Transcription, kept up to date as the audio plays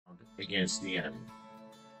against the enemy.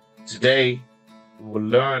 Today, we will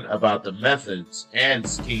learn about the methods and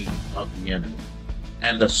scheme of the enemy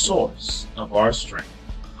and the source of our strength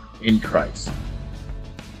in Christ.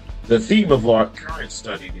 The theme of our current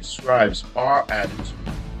study describes our attitude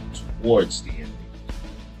towards the enemy.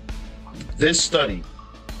 This study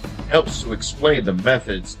helps to explain the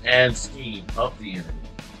methods and scheme of the enemy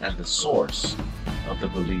and the source of the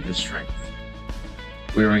believer's strength.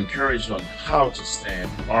 We are encouraged on how to stand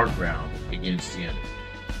our ground against the enemy.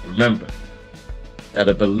 Remember that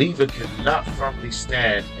a believer cannot firmly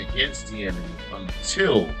stand against the enemy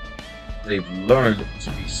until they've learned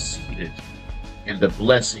to be seated in the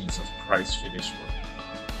blessings of Christ's finished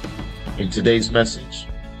work. In today's message,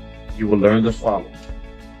 you will learn the following.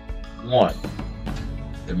 1.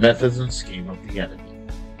 The methods and scheme of the enemy.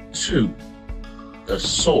 2. The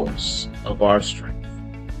source of our strength.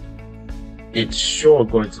 It's sure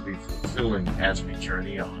going to be fulfilling as we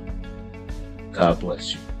journey on. God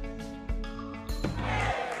bless you.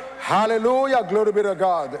 Hallelujah. Glory be to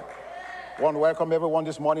God. I want to welcome everyone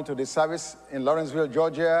this morning to this service in Lawrenceville,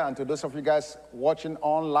 Georgia. And to those of you guys watching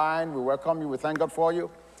online, we welcome you. We thank God for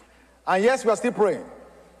you. And yes, we are still praying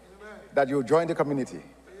that you join the community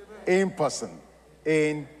in person.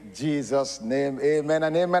 In Jesus' name, amen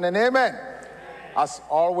and amen and amen. As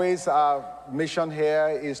always, our mission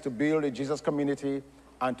here is to build a Jesus community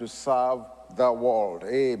and to serve the world.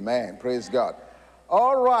 Amen. Praise God.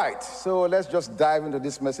 All right, so let's just dive into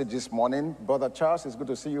this message this morning. Brother Charles, it's good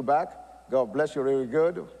to see you back. God bless you really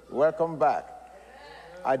good. Welcome back.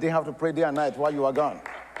 I didn't have to pray day and night while you were gone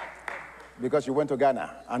because you went to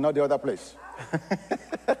Ghana and not the other place.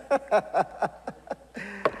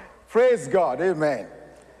 Praise God. Amen.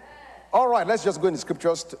 All right, let's just go in the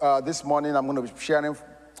scriptures. This morning I'm going to be sharing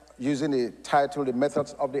using the title, The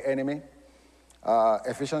Methods of the Enemy.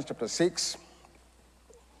 Ephesians chapter 6,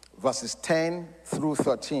 verses 10 through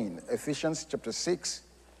 13. Ephesians chapter 6,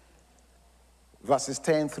 verses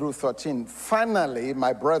 10 through 13. Finally,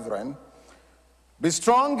 my brethren, be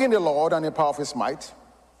strong in the Lord and in the power of his might.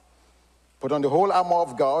 Put on the whole armor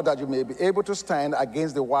of God that you may be able to stand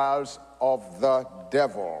against the wiles of the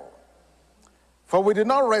devil. For we do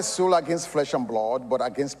not wrestle against flesh and blood, but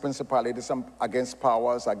against principalities, against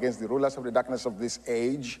powers, against the rulers of the darkness of this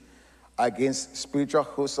age, against spiritual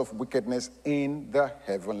hosts of wickedness in the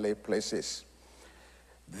heavenly places.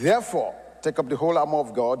 Therefore, take up the whole armor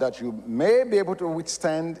of God that you may be able to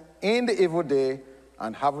withstand in the evil day,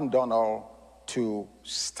 and having done all, to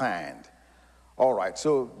stand. All right,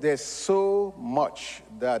 so there's so much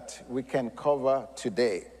that we can cover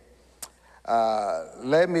today.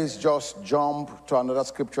 Let me just jump to another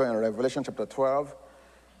scripture in Revelation chapter 12,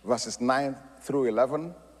 verses 9 through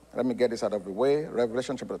 11. Let me get this out of the way.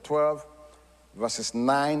 Revelation chapter 12, verses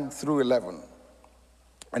 9 through 11.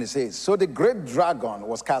 And it says, so the great dragon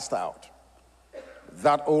was cast out,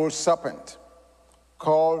 that old serpent,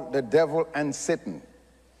 called the devil and Satan,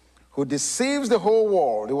 who deceives the whole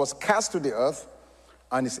world. He was cast to the earth,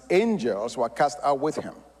 and his angels were cast out with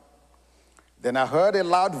him. Then I heard a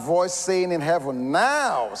loud voice saying in heaven,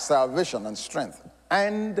 now salvation and strength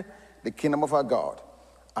and the kingdom of our God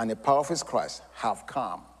and the power of his Christ have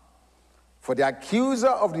come. For the accuser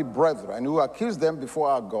of the brethren who accused them before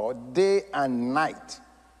our God day and night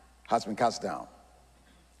has been cast down.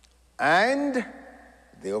 And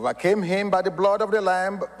they overcame him by the blood of the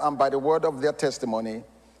Lamb and by the word of their testimony,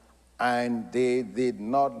 and they did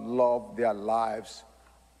not love their lives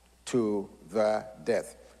to the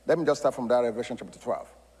death. Let me just start from that Revelation chapter 12.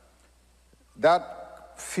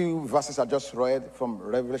 That few verses I just read from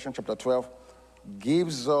Revelation chapter 12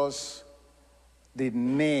 gives us the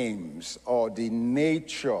names or the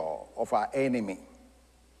nature of our enemy.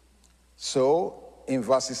 So in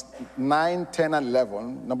verses 9, 10, and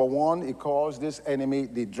 11, number one, he calls this enemy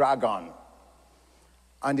the dragon.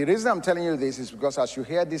 And the reason I'm telling you this is because as you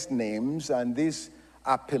hear these names and these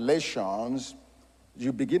appellations,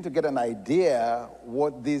 you begin to get an idea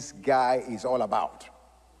what this guy is all about.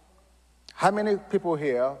 How many people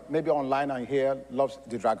here, maybe online and here, loves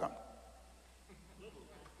the dragon?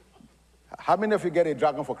 How many of you get a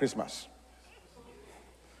dragon for Christmas?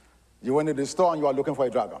 You went to the store and you are looking for a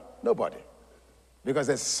dragon? Nobody. Because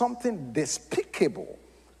there's something despicable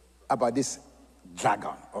about this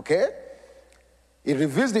dragon, okay? It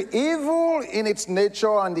reveals the evil in its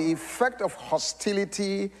nature and the effect of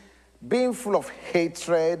hostility, being full of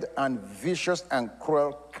hatred and vicious and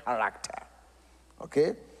cruel character,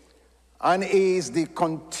 okay? And is the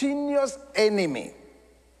continuous enemy,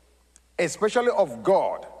 especially of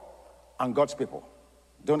God and God's people.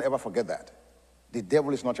 Don't ever forget that. The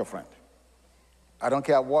devil is not your friend. I don't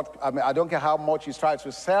care I don't care how much he tries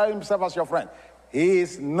to sell himself as your friend. He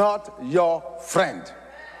is not your friend.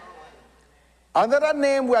 Another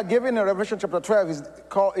name we are given in Revelation chapter 12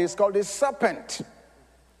 is called the serpent.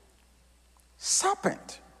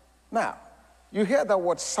 Serpent. Now, you hear that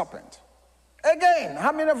word serpent. Again,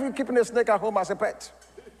 how many of you keeping a snake at home as a pet?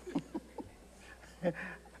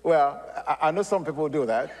 Well, I know some people do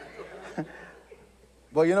that.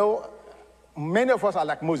 But you know, many of us are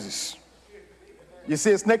like Moses. You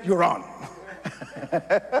see a snake, you run.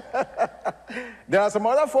 There are some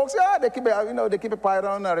other folks, they keep a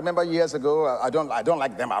python. I remember years ago, I don't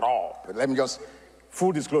like them at all. Let me just,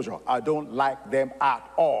 full disclosure, I don't like them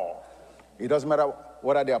at all. It doesn't matter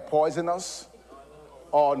whether they are poisonous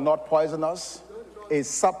or not poisonous. A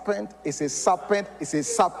serpent is a serpent, is a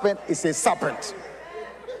serpent, is a serpent.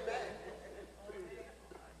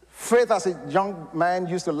 Faith, as a young man,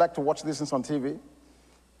 used to like to watch these things on TV,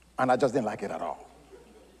 and I just didn't like it at all.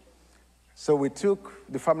 So we took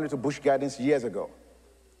the family to Busch Gardens years ago,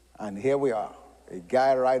 and here we are, a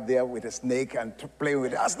guy right there with a snake and playing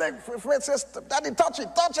with it. I was like, Faith says, Daddy, touch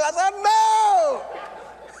it, touch it. I said, no!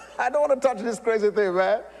 I don't want to touch this crazy thing,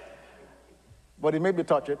 man. But he made me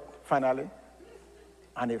touch it, finally.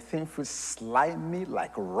 And the thing feels slimy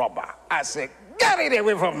like rubber. I said, get it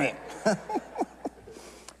away from me.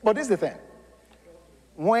 But this is the thing.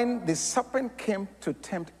 When the serpent came to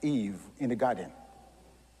tempt Eve in the garden,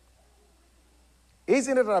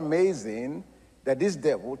 isn't it amazing that this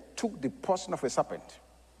devil took the person of a serpent,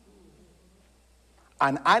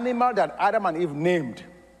 an animal that Adam and Eve named?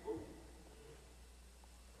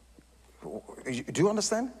 Do you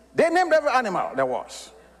understand? They named every animal there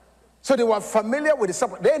was. So they were familiar with the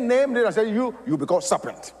serpent. They named it and said, you become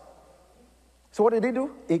serpent. So what did they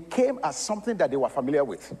do? It came as something that they were familiar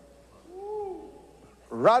with,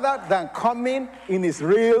 rather than coming in its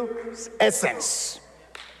real essence.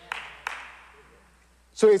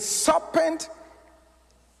 So a serpent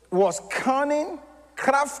was cunning,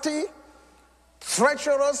 crafty,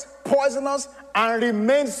 treacherous, poisonous, and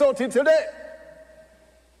remains so till today.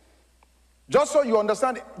 Just so you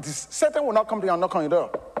understand, Satan will not come to you and knock on your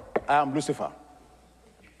door. I am Lucifer.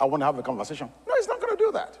 I want to have a conversation. No, he's not going to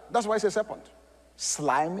do that. That's why it's a serpent.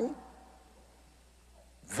 Slimy,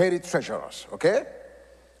 very treacherous, okay?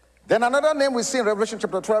 Then another name we see in Revelation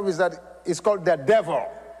chapter 12 is that it's called the devil.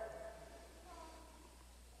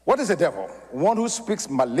 What is a devil? One who speaks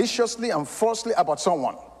maliciously and falsely about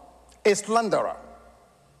someone. A slanderer.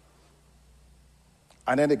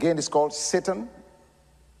 And then again it's called Satan,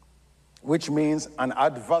 which means an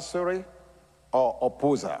adversary or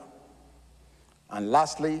opposer. And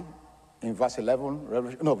lastly, in verse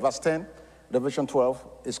 10, Revelation 12,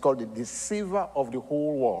 it's called the deceiver of the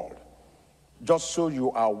whole world. Just so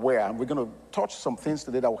you are aware, and we're going to touch some things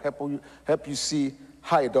today that will help you see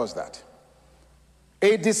how it does that.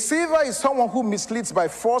 A deceiver is someone who misleads by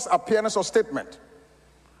false appearance or statement,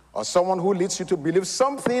 or someone who leads you to believe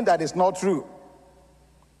something that is not true.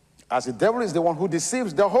 As the devil is the one who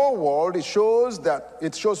deceives the whole world, it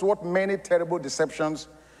shows what many terrible deceptions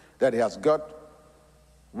that he has got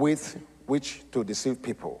with which to deceive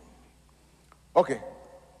people. Okay.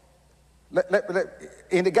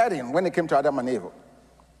 In the garden, when it came to Adam and Eve,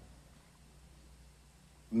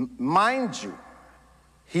 mind you,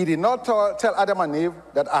 he did not tell Adam and Eve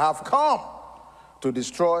that I have come to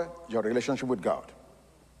destroy your relationship with God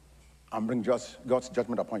and bring God's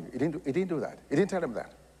judgment upon you. He didn't do that. He didn't tell them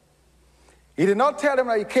that. He did not tell them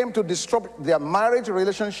that he came to disrupt their marriage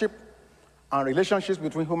relationship and relationships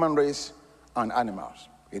between human race and animals.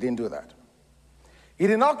 He didn't do that. He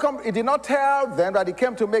did not tell them that he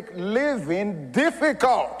came to make living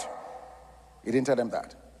difficult. He didn't tell them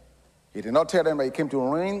that. He did not tell them that he came to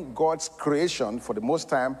ruin God's creation for the most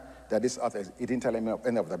time that this earth is. He didn't tell them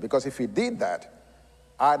any of that. Because if he did that,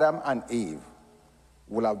 Adam and Eve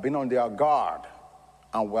would have been on their guard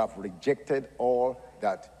and would have rejected all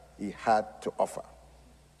that he had to offer.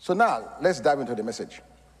 So now, let's dive into the message.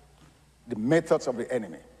 The methods of the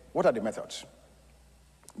enemy. What are the methods?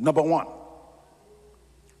 Number one,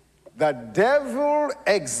 the devil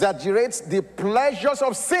exaggerates the pleasures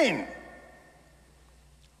of sin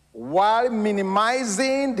while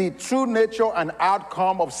minimizing the true nature and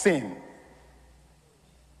outcome of sin.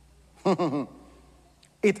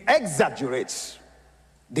 It exaggerates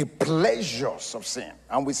the pleasures of sin.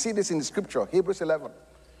 And we see this in the scripture, Hebrews 11,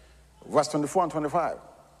 verse 24 and 25.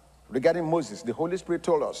 Regarding Moses, the Holy Spirit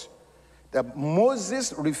told us that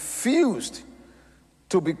Moses refused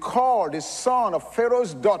to be called the son of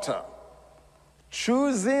Pharaoh's daughter,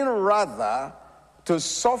 choosing rather to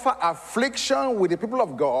suffer affliction with the people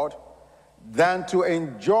of God than to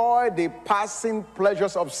enjoy the passing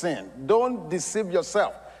pleasures of sin. Don't deceive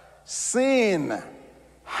yourself. Sin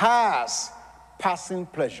has passing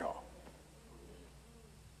pleasure.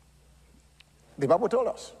 The Bible told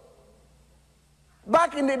us.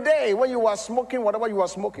 Back in the day when you were smoking, whatever you were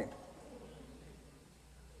smoking,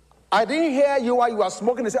 I didn't hear you while you were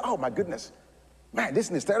smoking and say, oh my goodness, man, this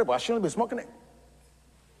is terrible. I shouldn't be smoking it.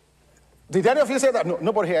 Did any of you say that? No,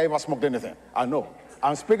 nobody here ever smoked anything. I know.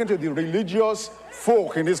 I'm speaking to the religious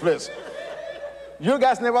folk in this place. You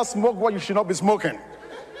guys never smoked what you should not be smoking.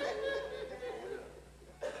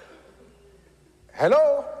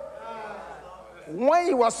 Hello? When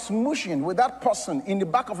you were smooshing with that person in the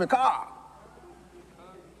back of a car.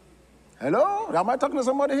 Hello? Am I talking to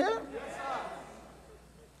somebody here?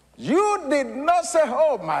 You did not say,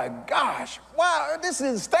 oh my gosh, wow, this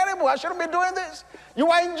is terrible. I shouldn't be doing this. You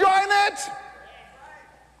are enjoying it.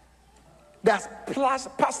 That's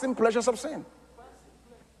passing pleasures of sin.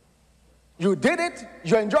 You did it,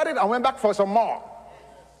 you enjoyed it, and went back for some more.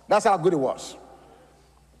 That's how good it was.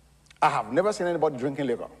 I have never seen anybody drinking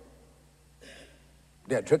liquor.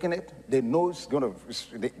 They're drinking it. They know it's going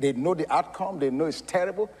to. They know the outcome. They know it's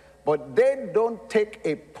terrible, but they don't take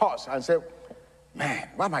a pause and say, man,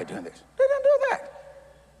 why am I doing this? They don't do that.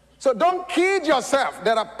 So don't kid yourself.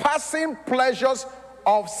 There are passing pleasures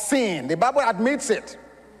of sin. The Bible admits it.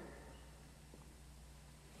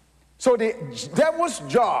 So the devil's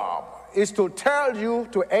job is to tell you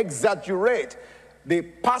to exaggerate the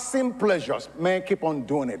passing pleasures. Man, keep on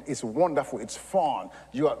doing it. It's wonderful. It's fun.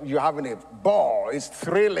 You're having a ball. It's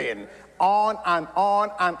thrilling. On and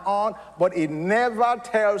on and on. But it never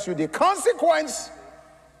tells you the consequence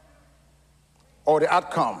or the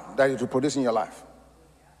outcome that it will produce in your life.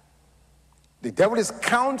 The devil is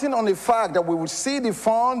counting on the fact that we will see the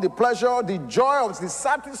fun, the pleasure, the joy of the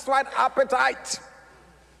satisfied appetite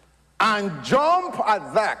and jump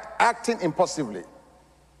at that, acting impulsively.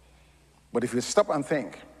 But if you stop and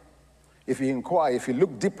think, if you inquire, if you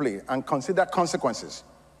look deeply and consider consequences,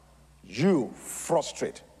 you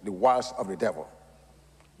frustrate the wiles of the devil.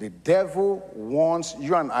 The devil wants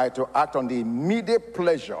you and I to act on the immediate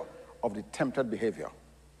pleasure of the tempted behavior.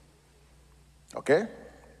 Okay?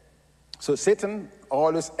 So Satan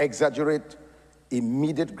always exaggerates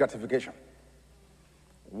immediate gratification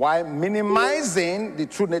while minimizing the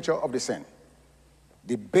true nature of the sin.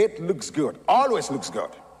 The bait looks good, always looks good.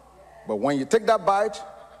 But when you take that bite,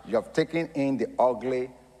 you have taken in the ugly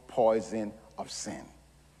poison of sin.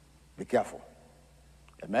 Be careful.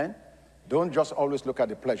 Amen? Don't just always look at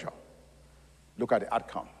the pleasure. Look at the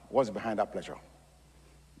outcome. What's behind that pleasure?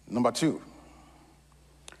 Number 2,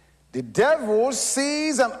 the devil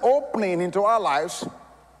sees an opening into our lives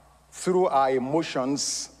through our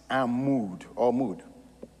emotions and mood.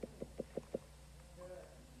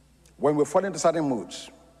 When we fall into certain moods,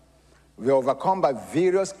 we are overcome by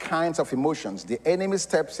various kinds of emotions. The enemy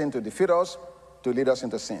steps in to defeat us, to lead us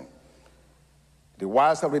into sin. The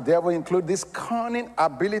wiles of the devil include this cunning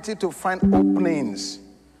ability to find openings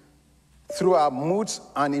through our moods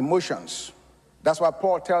and emotions. That's why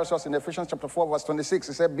Paul tells us in Ephesians chapter 4, verse 26,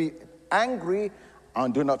 he said, be angry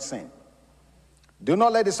and do not sin. Do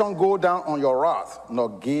not let the sun go down on your wrath, nor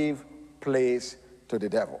give place to the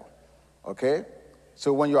devil. Okay?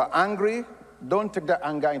 So when you are angry, don't take that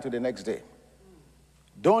anger into the next day.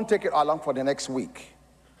 Don't take it along for the next week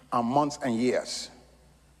and months and years.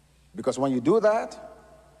 Because when you do that,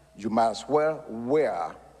 you might as well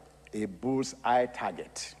wear a bullseye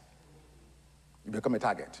target. You become a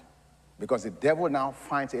target. Because the devil now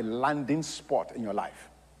finds a landing spot in your life.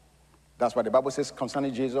 That's why the Bible says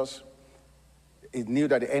concerning Jesus, he knew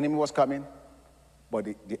that the enemy was coming, but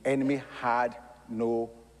the enemy had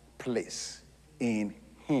no place in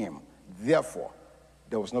him. Therefore,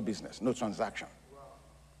 there was no business, no transaction.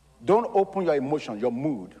 Don't open your emotion, your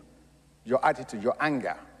mood, your attitude, your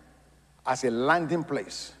anger as a landing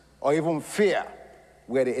place or even fear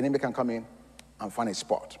where the enemy can come in and find a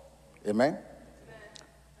spot. Amen?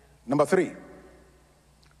 Number 3,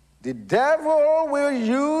 the devil will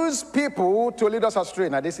use people to lead us astray.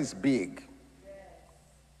 Now, this is big.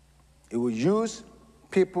 He will use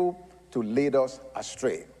people to lead us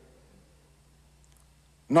astray.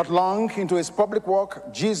 Not long into his public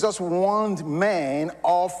work, Jesus warned men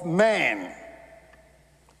of men.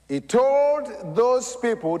 He told those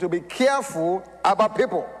people to be careful about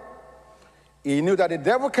people. He knew that the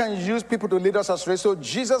devil can use people to lead us astray. So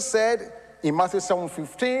Jesus said in Matthew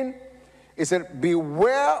 7:15, he said,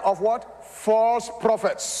 beware of what? False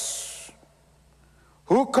prophets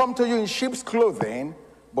who come to you in sheep's clothing,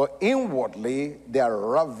 but inwardly they are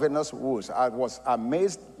ravenous wolves. I was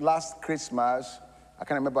amazed last Christmas I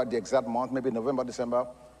can't remember the exact month, maybe November, December,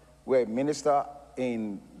 where a minister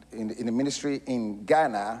in the ministry in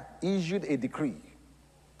Ghana issued a decree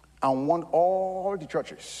and warned all the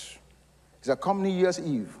churches. He said, come New Year's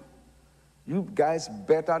Eve, you guys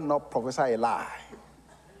better not prophesy a lie.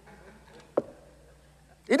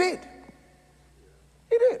 He did.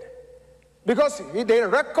 He did. Because they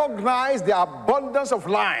recognized the abundance of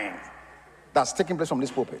lying that's taking place from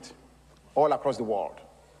this pulpit all across the world.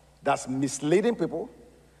 That's misleading people.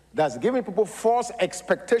 That's giving people false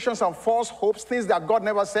expectations and false hopes, things that God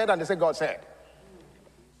never said and they say God said.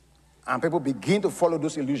 And people begin to follow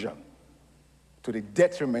those illusions to the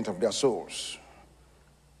detriment of their souls.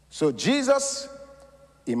 So Jesus,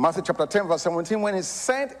 in Matthew chapter 10, verse 17, when he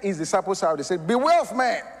sent his disciples out, he said, beware of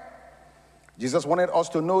men. Jesus wanted us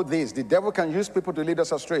to know this. The devil can use people to lead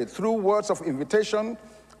us astray through words of invitation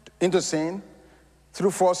into sin,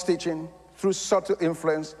 through false teaching, through subtle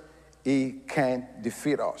influence. He can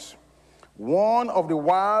defeat us. One of the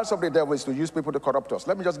wiles of the devil is to use people to corrupt us.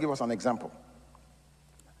 Let me just give us an example.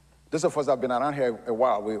 Those of us that have been around here a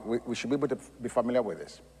while, we should be able to be familiar with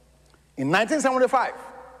this. In 1975,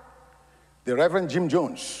 the Reverend Jim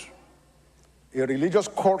Jones, a religious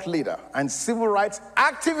cult leader and civil rights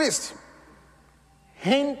activist,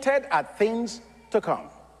 hinted at things to come.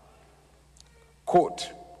 Quote,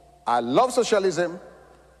 I love socialism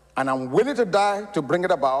and I'm willing to die to bring it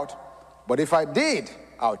about, but if I did,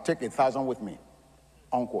 I'll take 1,000 with me,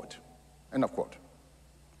 unquote, end of quote.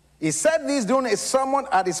 He said this during a sermon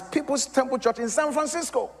at his People's Temple Church in San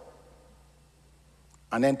Francisco.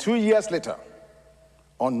 And then 2 years later,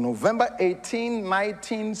 on November 18,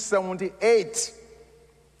 1978,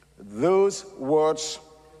 those words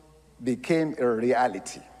became a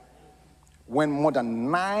reality when more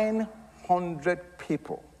than 900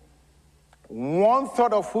 people,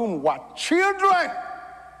 1/3 of whom were children,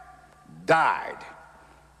 died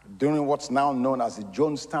during what's now known as the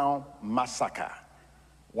Jonestown Massacre,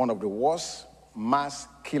 one of the worst mass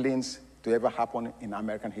killings to ever happen in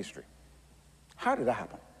American history. How did that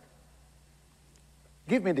happen?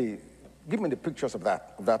 Give me the pictures of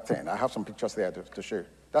that thing. I have some pictures there to show you.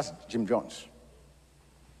 That's Jim Jones.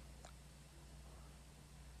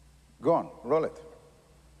 Go on, roll it.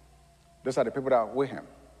 Those are the people that are with him,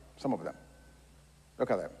 some of them.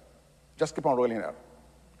 Look at them. Just keep on rolling it out.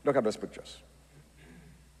 Look at those pictures.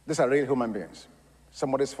 These are real human beings.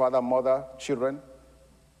 Somebody's father, mother, children.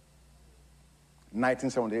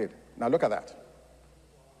 1978. Now look at that.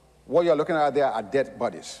 What you're looking at there are dead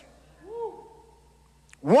bodies.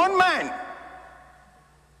 One man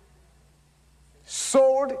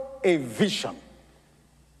sold a vision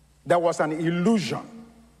that was an illusion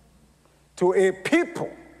to a people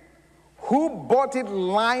who bought it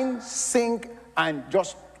line, sink, and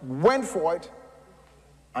just went for it,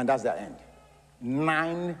 and that's their end.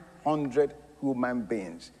 900 human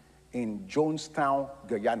beings in Jonestown,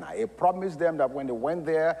 Guyana. He promised them that when they went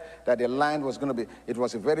there, that the land was going to be, it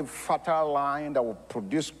was a very fertile land that would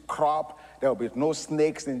produce crop, there would be no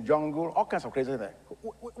snakes in the jungle, all kinds of crazy things.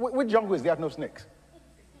 Which jungle is there no snakes?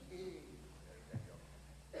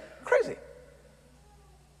 Crazy.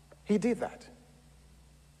 He did that.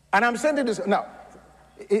 And I'm saying this, now,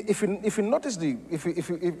 if you notice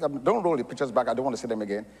don't roll the pictures back, I don't want to see them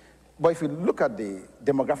again, but if you look at the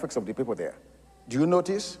demographics of the people there, do you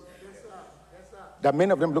notice that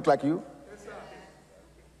many of them look like you? Yes, sir.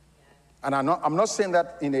 And I'm not saying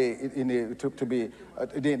that to be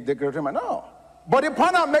degrading, no. But the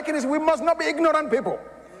point I'm making is we must not be ignorant people.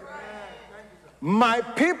 My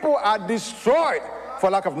people are destroyed for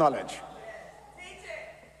lack of knowledge.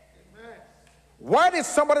 Why did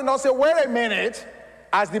somebody not say, wait a minute,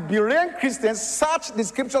 as the Berean Christians search the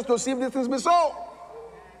scriptures to see if these things be so?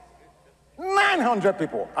 900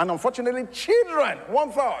 people, and unfortunately children,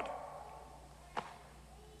 1/3,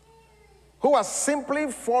 who are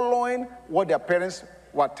simply following what their parents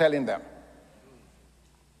were telling them,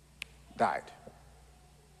 died.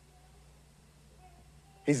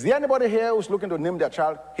 Is there anybody here who's looking to name their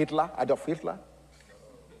child Hitler, Adolf Hitler?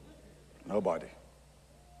 Nobody.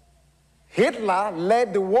 Hitler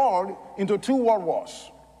led the world into 2 world wars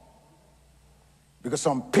because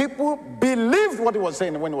some people believed what he was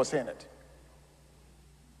saying when he was saying it,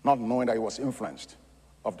 not knowing that he was influenced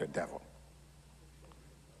of the devil.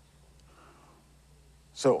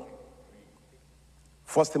 So,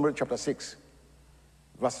 1 Timothy chapter 6,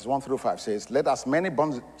 verses 1 through 5 says, let as many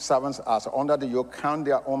bond servants as are under the yoke count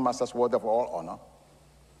their own masters worthy of all honor,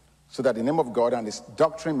 so that the name of God and his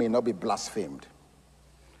doctrine may not be blasphemed.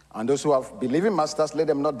 And those who have believing masters, let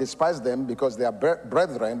them not despise them because they are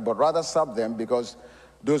brethren, but rather serve them because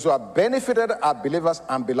those who are benefited are believers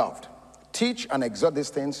and beloved. teach and exhort these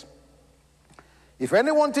things. If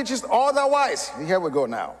anyone teaches otherwise, here we go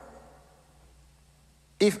now.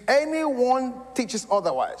 If anyone teaches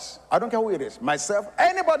otherwise, I don't care who it is, myself,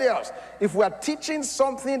 anybody else, if we are teaching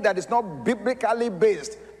something that is not biblically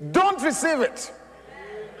based, don't receive it.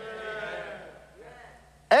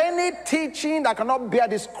 Any teaching that cannot bear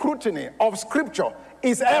the scrutiny of Scripture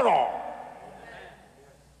is error.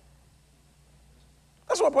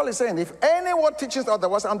 That's what Paul is saying. If anyone teaches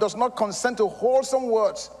otherwise and does not consent to wholesome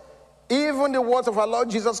words, even the words of our Lord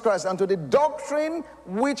Jesus Christ, and to the doctrine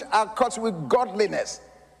which are cut with godliness,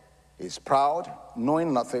 he is proud,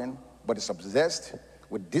 knowing nothing, but is obsessed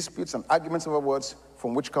with disputes and arguments over words,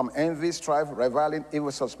 from which come envy, strife, reviling,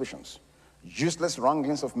 evil suspicions, useless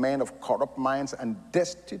wranglings of men of corrupt minds and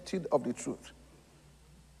destitute of the truth,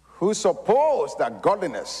 who suppose that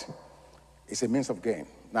godliness is a means of gain.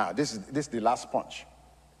 Now, this is the last punch.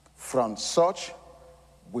 From such,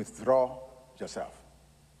 withdraw yourself.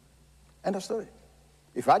 End of story.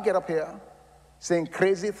 If I get up here saying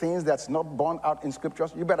crazy things that's not borne out in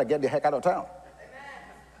scriptures, you better get the heck out of town.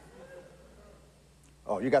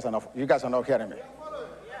 Oh, you guys are not hearing me.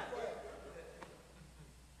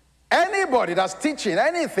 Anybody that's teaching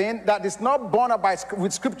anything that is not borne out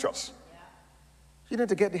with scriptures, you need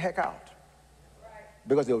to get the heck out.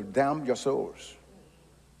 Because they'll damn your souls.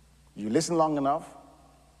 You listen long enough,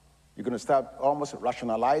 you're going to start almost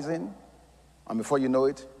rationalizing, and before you know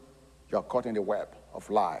it, you're caught in the web of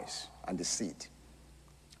lies and deceit.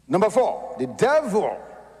 Number 4, the devil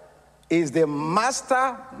is the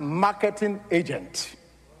master marketing agent.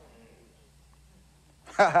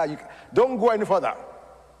 Don't go any further.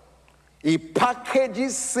 He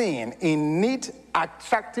packages sin in neat,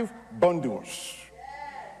 attractive bundles.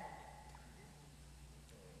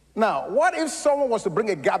 Now, what if someone was to bring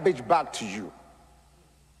a garbage bag to you,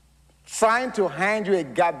 trying to hand you a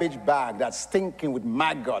garbage bag that's stinking with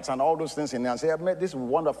maggots and all those things in there, and say, this is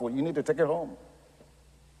wonderful, you need to take it home.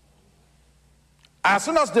 As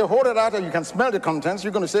soon as they hold it out and you can smell the contents,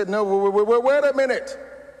 you're going to say, no, wait a minute.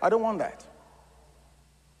 I don't want that.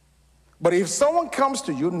 But if someone comes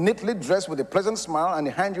to you neatly dressed with a pleasant smile and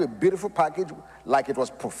they hand you a beautiful package like it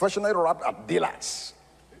was professionally wrapped at Dillard's,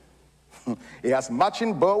 it has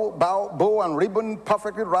matching bow and ribbon,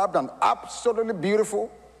 perfectly wrapped and absolutely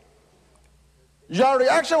beautiful, your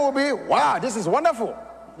reaction will be, wow, this is wonderful.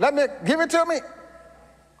 Let me give it to me.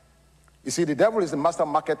 You see, the devil is the master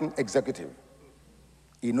marketing executive.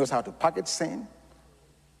 He knows how to package sin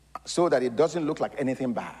so that it doesn't look like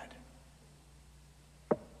anything bad.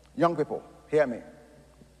 Young people, hear me.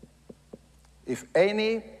 If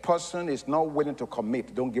any person is not willing to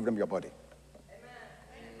commit, don't give them your body.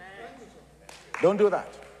 Amen. Don't do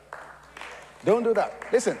that. Don't do that.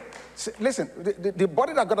 Listen, the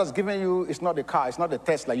body that God has given you is not the car, it's not the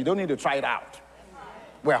Tesla. You don't need to try it out.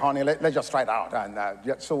 Well, honey, let's just try it out,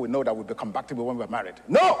 and so we know that we'll be compatible when we're married.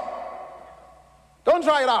 No! Don't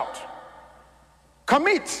try it out.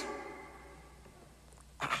 Commit.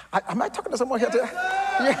 Am I talking to someone here today?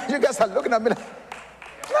 You guys are looking at me like,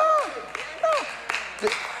 no.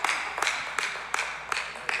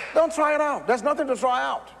 Don't try it out. There's nothing to try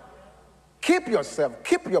out. Keep yourself,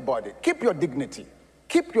 keep your body, keep your dignity,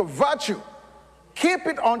 keep your virtue. Keep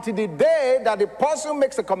it until the day that the person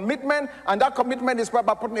makes a commitment, and that commitment is by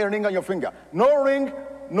putting a ring on your finger. No ring,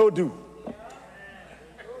 no do.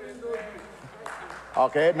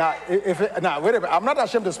 Okay, now, wait a minute. I'm not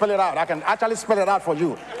ashamed to spell it out. I can actually spell it out for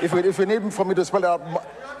you if you need for me to spell it out.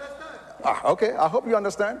 Okay, I hope you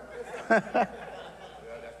understand.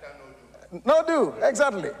 No do,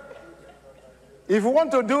 exactly. If you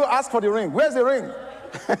want to do, ask for the ring. Where's the ring?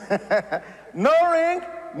 No ring,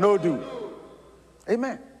 no do.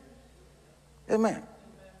 Amen. Amen.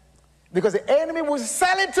 Because the enemy will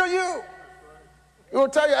sell it to you. He will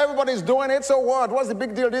tell you everybody's doing it, so what? What's the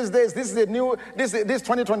big deal these days? This is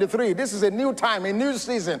 2023. This is a new time, a new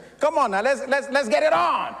season. Come on now, let's get it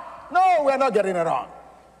on. No, we're not getting it on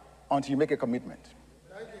until you make a commitment.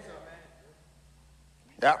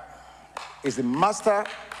 Yeah. He's the master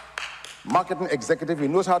marketing executive. He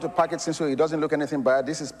knows how to package things so he doesn't look anything bad.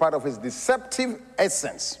 This is part of his deceptive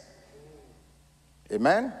essence.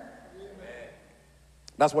 Amen?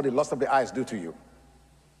 That's what the lust of the eyes do to you.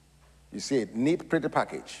 You see a neat, pretty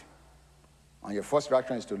package, and your first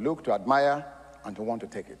reaction is to look, to admire, and to want to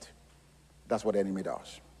take it. That's what the enemy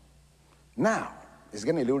does. Now, it's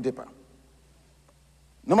getting a little deeper.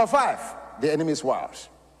 Number 5, the enemy's wiles.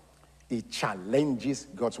 He challenges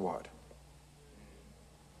God's word.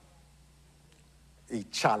 He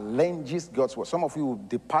challenges God's word. Some of you will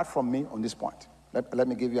depart from me on this point. Let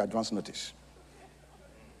me give you advance notice.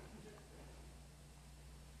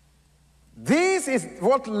 This is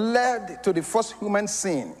what led to the first human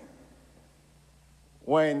sin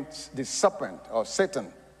when the serpent or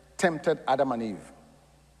Satan tempted Adam and Eve.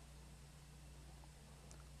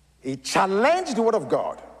 He challenged the word of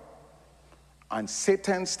God, and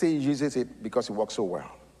Satan still uses it because it works so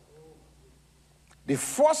well. The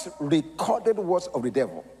first recorded words of the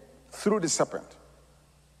devil through the serpent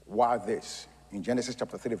were this. In Genesis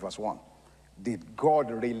chapter 3, verse 1. Did God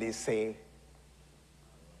really say?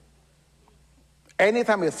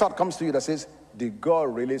 Anytime a thought comes to you that says, did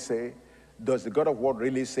God really say? Does the God of war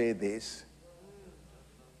really say this?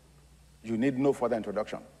 You need no further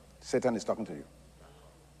introduction. Satan is talking to you.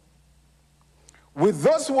 With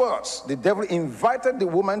those words, the devil invited the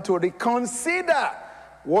woman to reconsider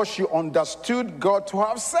what she understood God to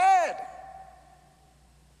have said.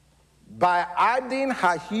 By adding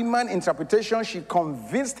her human interpretation, she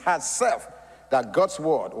convinced herself that God's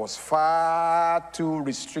word was far too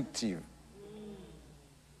restrictive.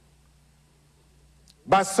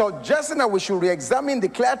 By suggesting that we should re-examine the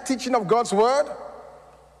clear teaching of God's word,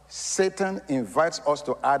 Satan invites us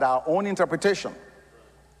to add our own interpretation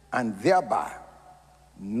and thereby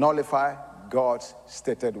nullify God's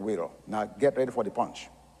stated will. Now get ready for the punch.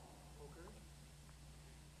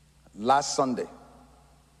 Last Sunday,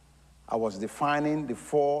 I was defining the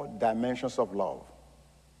 4 dimensions of love.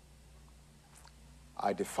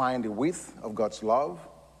 I defined the width of God's love,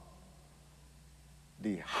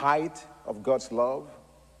 the height of God's love,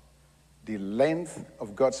 the length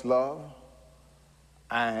of God's love,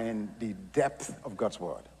 and the depth of God's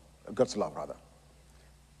word, God's love rather.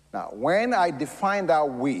 Now, when I define that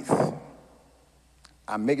width,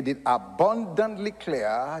 I make it abundantly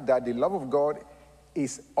clear that the love of God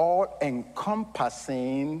is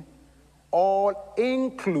all-encompassing,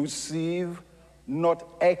 all-inclusive, not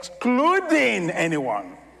excluding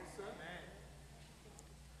anyone.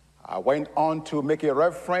 I went on to make a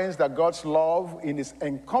reference that God's love in its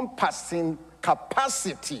encompassing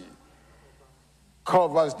capacity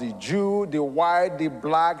covers the Jew, the white, the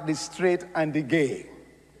black, the straight, and the gay.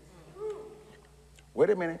 Wait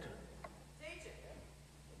a minute.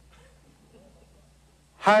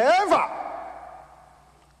 However,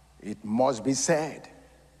 it must be said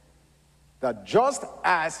that just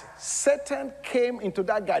as Satan came into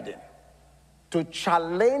that garden to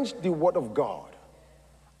challenge the word of God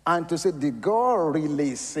and to say, did God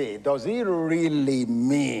really say? Does he really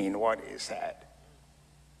mean what he said?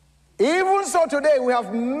 Even so today we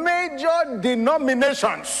have major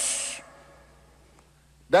denominations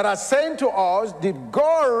that are saying to us, did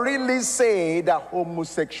God really say that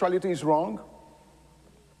homosexuality is wrong?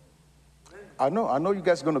 I know you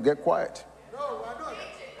guys are going to get quiet. No, I know.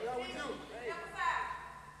 Yeah, we do.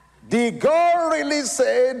 Did God really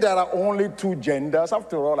say there are only 2 genders?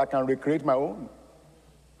 After all, I can recreate my own.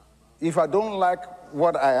 If I don't like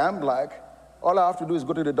what I am like, all I have to do is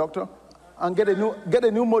go to the doctor and get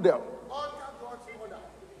a new model.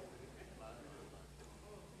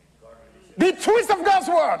 The twist of God's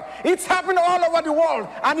word, it's happening all over the world,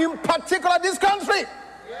 and in particular this country.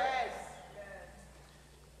 Yes.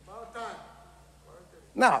 About time.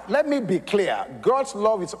 Now, let me be clear. God's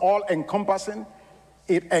love is all-encompassing.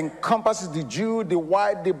 It encompasses the Jew, the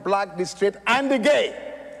white, the black, the straight, and the gay.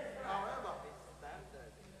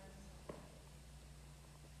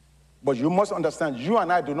 But you must understand, you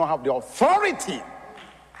and I do not have the authority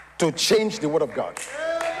to change the word of God.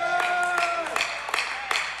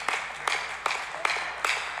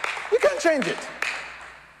 You can't change it.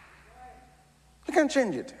 You can't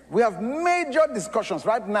change it. We have major discussions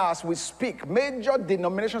right now as we speak, major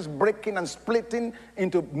denominations breaking and splitting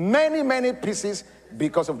into many, many pieces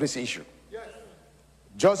because of this issue. Yes.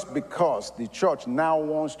 Just because the church now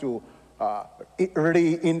wants to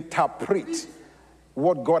reinterpret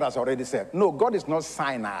what God has already said. No, God is not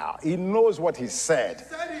senile. He knows what he said. He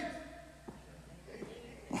said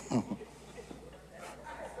it.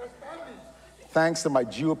 Thanks to my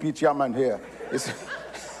GOP chairman here.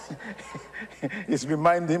 It's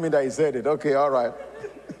reminding me that he said it. Okay, all right.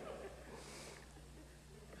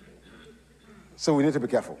 So we need to be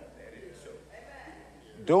careful.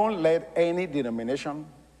 Don't let any denomination,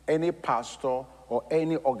 any pastor, or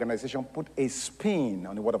any organization put a spin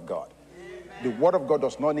on the word of God. The word of God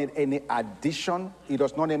does not need any addition. It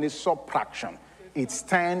does not need any subtraction. It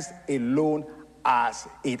stands alone as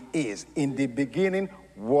it is. In the beginning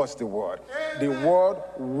was the Word. The Word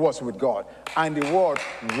was with God. And the Word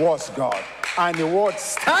was God. And the Word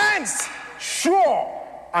stands sure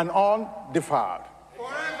and undefiled.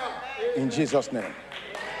 Forever. In Jesus' name.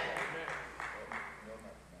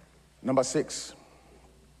 Number 6.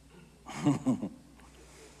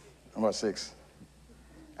 Number 6.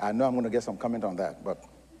 I know I'm going to get some comment on that, but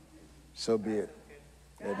so be it.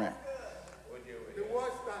 Amen.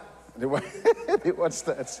 The word stands. The word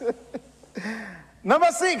stands.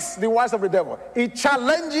 Number 6, the wiles of the devil. It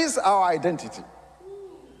challenges our identity.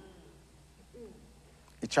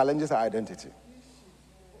 It challenges our identity.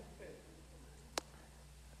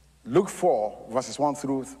 Luke 4, verses 1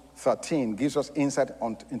 through 13 gives us insight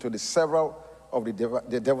into the several of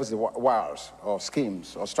the devil's wiles or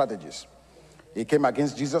schemes or strategies. He came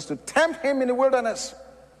against Jesus to tempt him in the wilderness.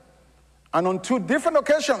 And on 2 different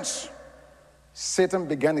occasions, Satan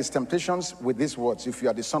began his temptations with these words, if you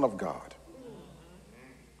are the Son of God.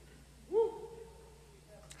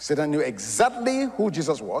 Satan knew exactly who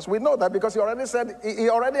Jesus was. We know that because he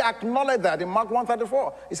already acknowledged that in Mark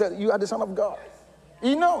 1:34. He said, you are the Son of God.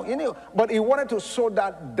 He knew. But he wanted to sow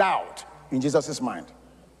that doubt in Jesus' mind.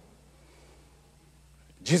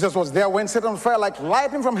 Jesus was there when Satan fell like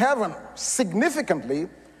lightning from heaven. Significantly,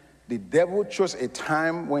 the devil chose a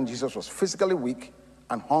time when Jesus was physically weak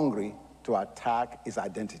and hungry to attack his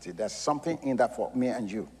identity. There's something in that for me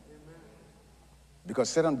and you. Because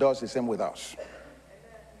Satan does the same with us.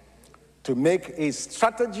 To make his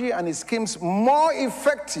strategy and his schemes more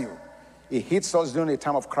effective, he hits us during a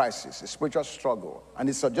time of crisis, a spiritual struggle. And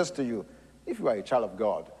he suggests to you, if you are a child of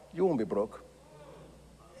God, you won't be broke.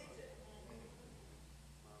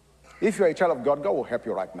 If you're a child of God, God will help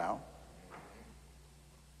you right now.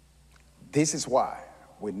 This is why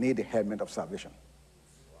we need the helmet of salvation.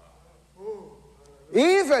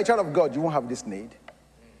 If you're a child of God, you won't have this need.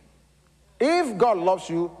 If God loves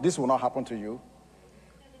you, this will not happen to you.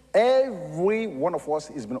 Every one of us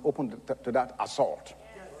has been open to that assault.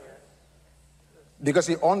 Because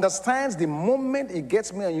he understands the moment he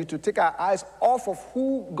gets me and you to take our eyes off of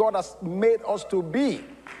who God has made us to be,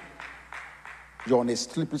 you're on a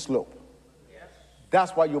slippery slope.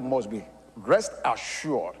 That's why you must be rest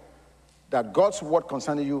assured that God's word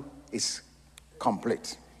concerning you is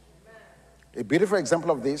complete. A beautiful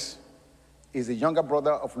example of this is the younger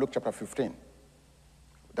brother of Luke chapter 15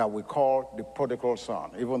 that we call the prodigal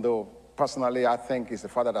son, even though personally I think it's the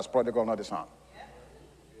father that's prodigal, not the son.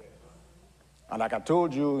 And like I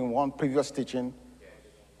told you in one previous teaching,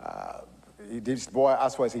 this boy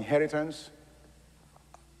asked for his inheritance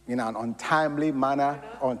in an untimely manner,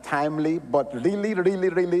 but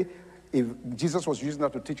really, if Jesus was using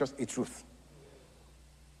that to teach us a truth.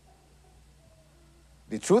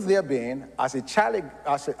 The truth there being, as a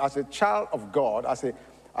child of God,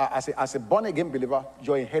 as a born-again believer,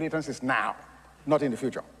 your inheritance is now, not in the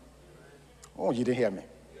future. Oh, you didn't hear me.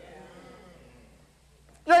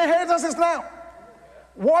 Your inheritance is now.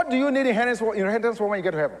 What do you need inheritance for when you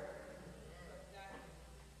get to heaven?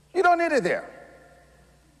 You don't need it there.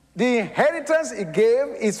 The inheritance he gave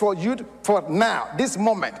is for you for now, this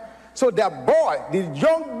moment. So that boy, the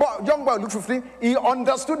young boy, Luke 15, he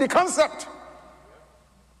understood the concept.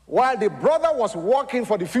 While the brother was working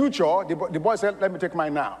for the future, the boy said, let me take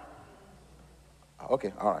mine now.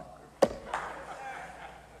 Okay, all right.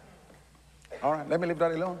 All right, let me leave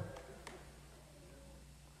that alone.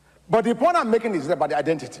 But the point I'm making is about the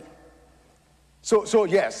identity. So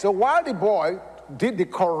while the boy did the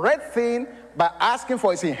correct thing by asking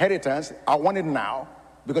for his inheritance, I want it now,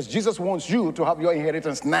 because Jesus wants you to have your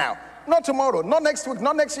inheritance now. Not tomorrow, not next week,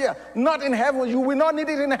 not next year, not in heaven. You will not need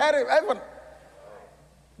it in heaven.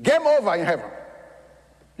 Game over in heaven.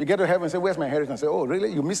 You get to heaven and say, where's my inheritance? Say, oh,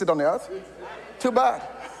 really? You missed it on the earth? Too bad.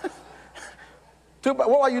 Too bad.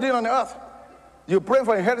 What are you doing on the earth? You praying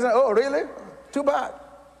for inheritance? Oh, really? Too bad.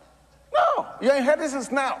 No, your inheritance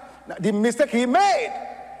is now. Now, the mistake he made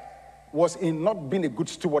was in not being a good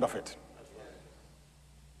steward of it.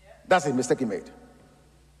 That's the mistake he made.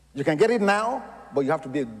 You can get it now, but you have to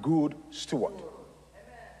be a good steward.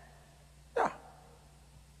 Yeah.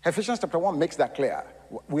 Ephesians chapter 1 makes that clear.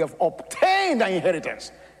 We have obtained an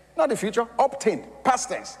inheritance. Not the future, obtained, past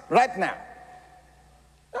tense, right now.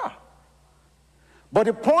 Yeah. But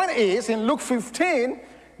the point is, in Luke 15,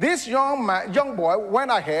 this young boy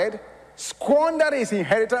went ahead, squandered his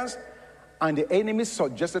inheritance, and the enemy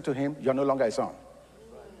suggested to him, you're no longer a son.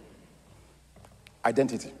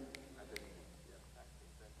 Identity.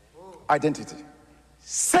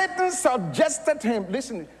 Satan suggested to him,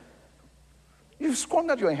 listen, you've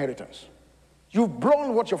squandered your inheritance. You've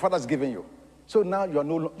blown what your father's given you. So now you are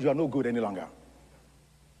no good any longer.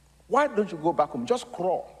 Why don't you go back home? Just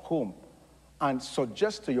crawl home and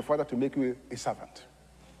suggest to your father to make you a servant.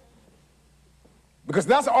 Because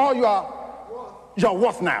that's all you're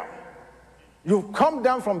worth now. You've come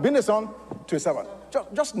down from being a son to a servant.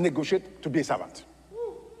 Just negotiate to be a servant.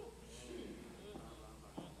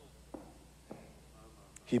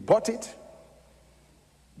 He bought it.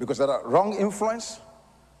 because of that wrong influence,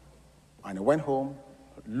 and he went home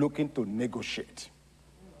looking to negotiate.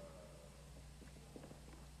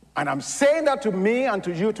 And I'm saying that to me and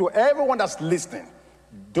to you, to everyone that's listening,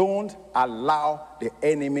 don't allow the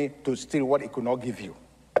enemy to steal what he could not give you.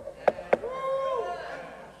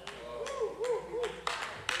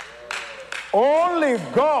 Only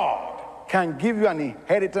God can give you an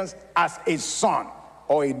inheritance as a son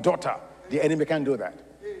or a daughter. The enemy can't do that.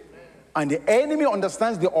 And the enemy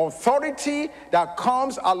understands the authority that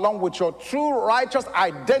comes along with your true righteous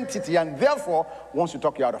identity, and therefore wants to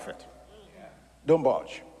talk you out of it. Don't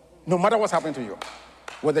budge. No matter what's happening to you.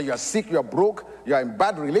 Whether you're sick, you're broke, you're in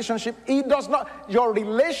bad relationship, it does not. Your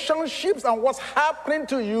relationships and what's happening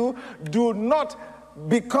to you do not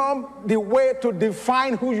become the way to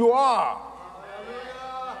define who you are.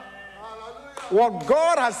 What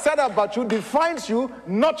God has said about you defines you,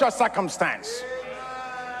 not your circumstance.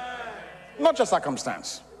 Not your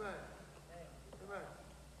circumstance.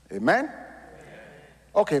 Amen?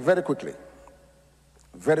 Okay, very quickly.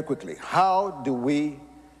 Very quickly. How do we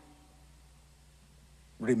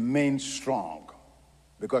remain strong?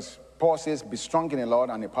 Because Paul says, be strong in the Lord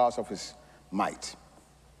and the powers of his might.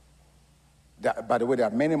 By the way, there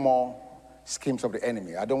are many more schemes of the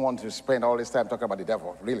enemy. I don't want to spend all this time talking about the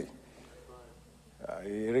devil, really.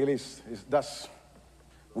 It really is,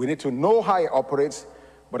 we need to know how he operates,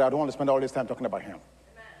 but I don't want to spend all this time talking about him.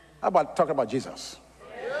 How about talking about Jesus?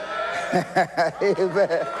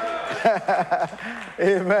 Amen.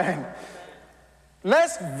 Amen.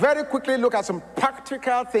 Let's very quickly look at some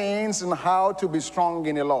practical things on how to be strong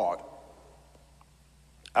in the Lord.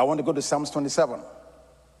 I want to go to Psalms 27,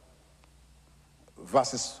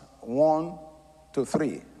 verses 1 to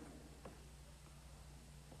 3.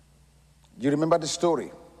 Do you remember the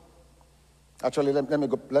story? Actually,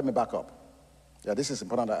 let me back up. Yeah, this is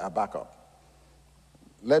important that I back up.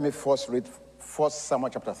 Let me first read 1 Samuel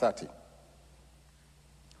chapter 30.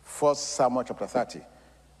 1 Samuel chapter 30.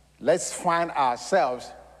 Let's find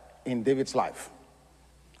ourselves in David's life.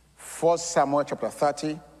 1 Samuel chapter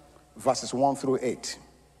 30, verses 1 through 8.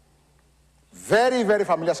 Very, very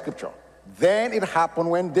familiar scripture. Then it happened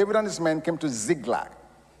when David and his men came to Ziklag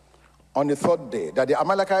on the third day, that the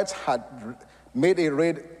Amalekites had made a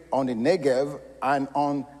raid on the Negev and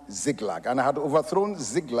on Ziklag, and had overthrown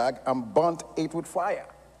Ziklag and burnt it with fire.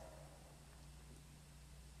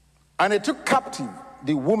 And they took captive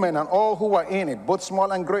the women and all who were in it, both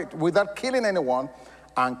small and great, without killing anyone,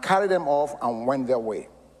 and carried them off and went their way.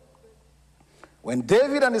 When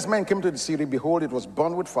David and his men came to the city, behold, it was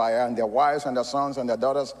burned with fire, and their wives and their sons and their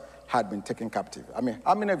daughters had been taken captive. I mean,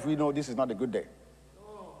 how many of you know this is not a good day?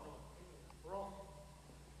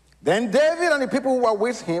 Then David and the people who were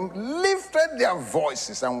with him lifted their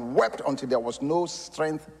voices and wept until there was no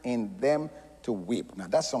strength in them to weep. Now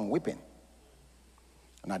that's some weeping.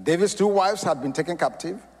 Now David's two wives had been taken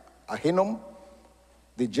captive, Ahinoam,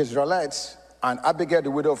 the Jezreelites, and Abigail,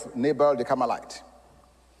 the widow of Nabal the Carmelite.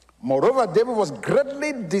 Moreover, David was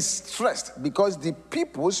greatly distressed because the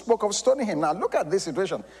people spoke of stoning him. Now look at this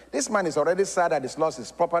situation. This man is already sad that he's lost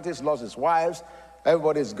his properties, lost his wives,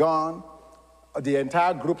 everybody's gone. The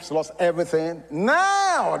entire group's lost everything.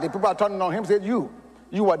 Now the people are turning on him, said, you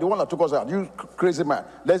are the one that took us out. You crazy man.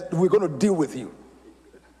 We're going to deal with you.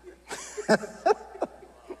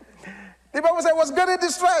 The Bible said he was getting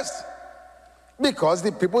distressed because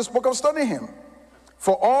the people spoke of stoning him.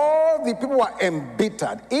 For all the people were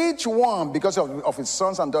embittered, each one because of his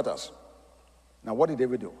sons and daughters. Now what did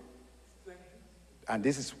David do? And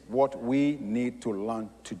this is what we need to learn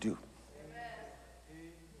to do.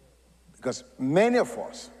 Because many of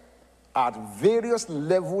us are at various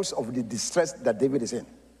levels of the distress that David is in,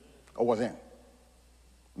 or was in.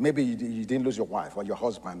 Maybe you didn't lose your wife or your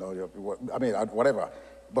husband or whatever.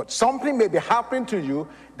 But something may be happening to you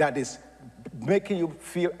that is making you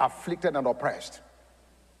feel afflicted and oppressed.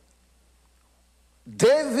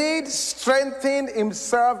 David strengthened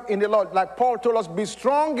himself in the Lord. Like Paul told us, be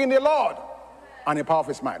strong in the Lord and in the power of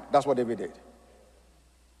his might. That's what David did.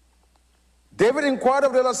 David inquired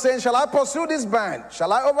of the Lord, saying, shall I pursue this band?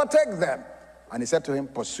 Shall I overtake them? And he said to him,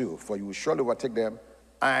 pursue, for you will surely overtake them,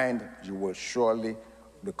 and you will surely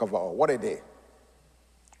recover all. What a day.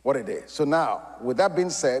 What a day. So now, with that being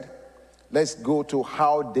said, let's go to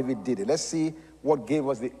how David did it. Let's see what gave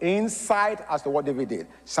us the insight as to what David did.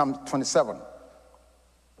 Psalm 27,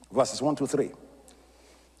 verses 1 to 3.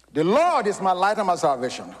 The Lord is my light and my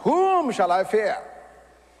salvation. Whom shall I fear?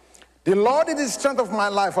 The Lord is the strength of my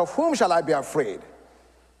life. Of whom shall I be afraid?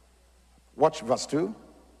 Watch verse 2.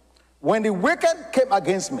 When the wicked came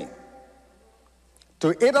against me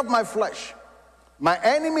to eat up my flesh, my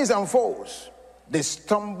enemies and foes, they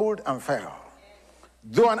stumbled and fell.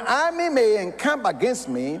 Though an army may encamp against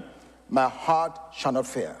me, my heart shall not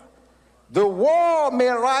fear. The war may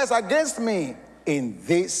rise against me, in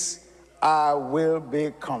this I will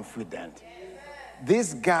be confident.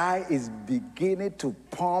 This guy is beginning to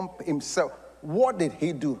pump himself. What did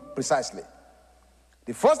he do precisely?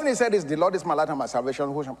 The first thing he said is, the Lord is my light and my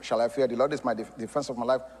salvation, who shall I fear? The Lord is my defense of my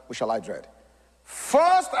life, who shall I dread?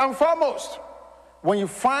 First and foremost, when you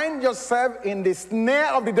find yourself in the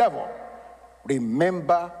snare of the devil,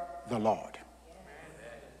 remember the Lord.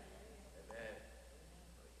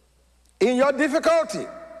 In your difficulty,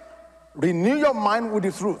 renew your mind with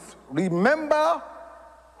the truth. Remember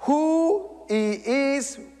who he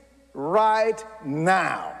is right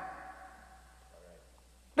now.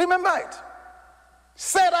 Remember it.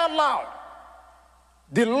 Say it out loud.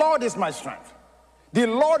 The Lord is my strength. The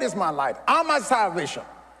Lord is my light and my salvation.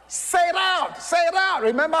 Say it out. Say it out.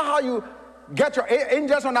 Remember how you get your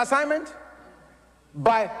angels on assignment?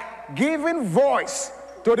 By giving voice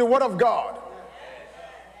to the word of God.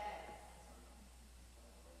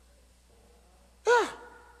 Yeah.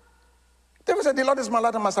 David said, the Lord is my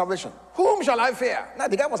light and my salvation. Whom shall I fear? Now,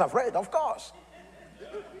 the guy was afraid, of course.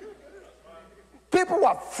 People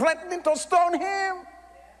were threatening to stone him.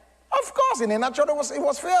 Of course, in the natural, he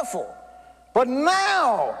was fearful. But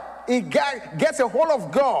now, he gets a hold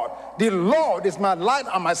of God. The Lord is my light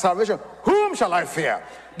and my salvation. Whom shall I fear?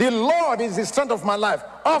 The Lord is the strength of my life.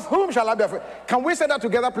 Of whom shall I be afraid? Can we say that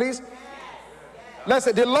together, please? Let's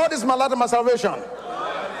say, the Lord is my light and my salvation.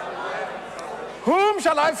 Whom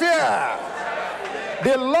shall I fear?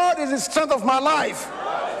 The Lord is the strength of my life.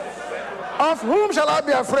 Of whom shall I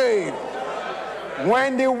be afraid?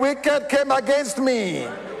 When the wicked came against me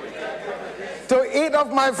to eat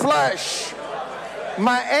of my flesh,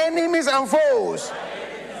 my enemies and foes,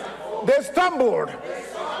 they stumbled.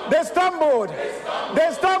 They stumbled.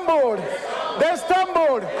 They stumbled. They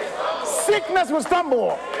stumbled. Sickness will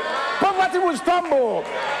stumble. Poverty will stumble.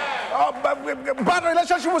 Bad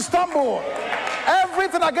relationship will stumble.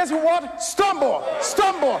 Everything against you, what? Stumble,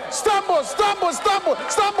 stumble, stumble, stumble, stumble,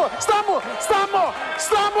 stumble, stumble, stumble,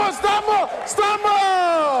 stumble, stumble,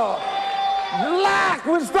 stumble. Lack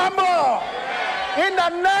will stumble. In the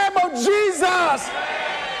name of Jesus.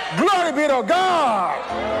 Glory be to God.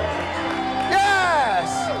 Yes.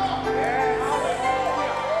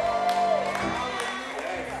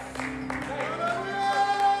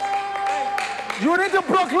 You need to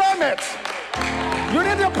proclaim it. You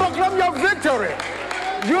need to proclaim your victory.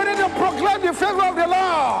 You need to proclaim the favor of the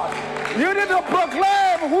Lord. You need to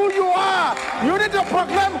proclaim who you are. You need to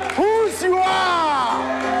proclaim whose you are.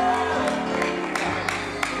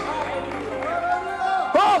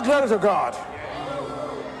 Oh, glory to God.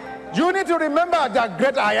 You need to remember that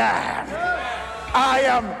great I am. I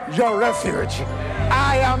am your refuge.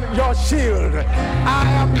 I am your shield. I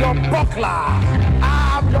am your buckler.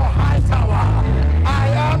 I am your high tower. I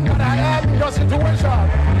am that I am in your situation.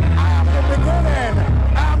 I am the beginning.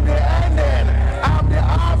 I am the ending. I am the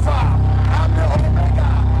Alpha. I am the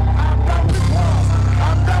Omega. I am that which was. I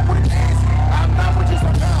am that which is. I am that which is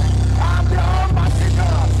to come. I am the Almighty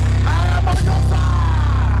God. I am on your side.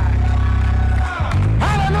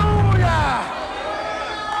 Hallelujah.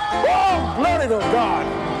 Oh, glory to God.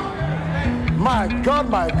 My God,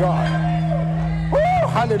 my God. Oh,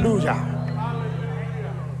 hallelujah.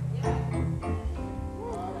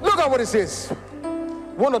 Look at what it says.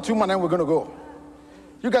 One or two more, and we're going to go.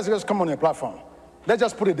 You guys just come on the platform. Let's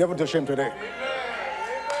just put the devil to shame today.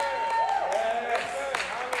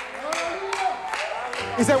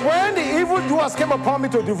 He said, when the evildoers came upon me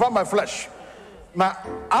to devour my flesh, my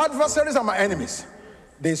adversaries and my enemies,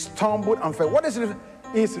 they stumbled and fell. What is it?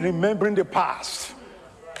 It's remembering the past.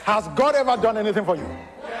 Has God ever done anything for you?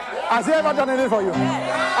 Has he ever done anything for you?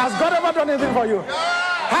 Has God ever done anything for you?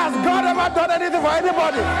 Has God ever done anything for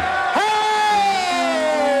anybody? Hey!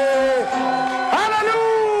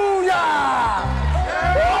 Hallelujah!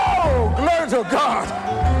 Oh, glory to God.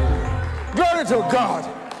 Glory to God.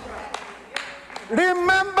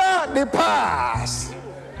 Remember the past.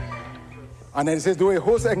 And then it says, though a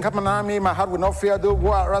host encamp around me, my heart will not fear. Though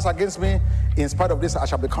war rise against me, in spite of this, I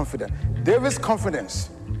shall be confident. David's confidence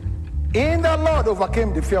in the Lord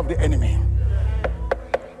overcame the fear of the enemy.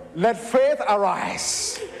 Let faith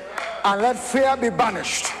arise and let fear be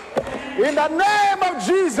banished. In the name of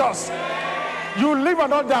Jesus, you live and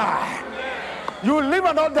not die. You live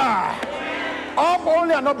and not die. Up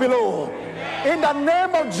only and not below. In the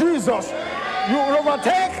name of Jesus, you will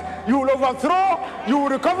overtake, you will overthrow, you will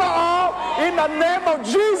recover all. In the name of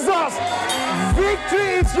Jesus,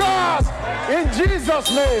 victory is yours. In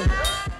Jesus' name.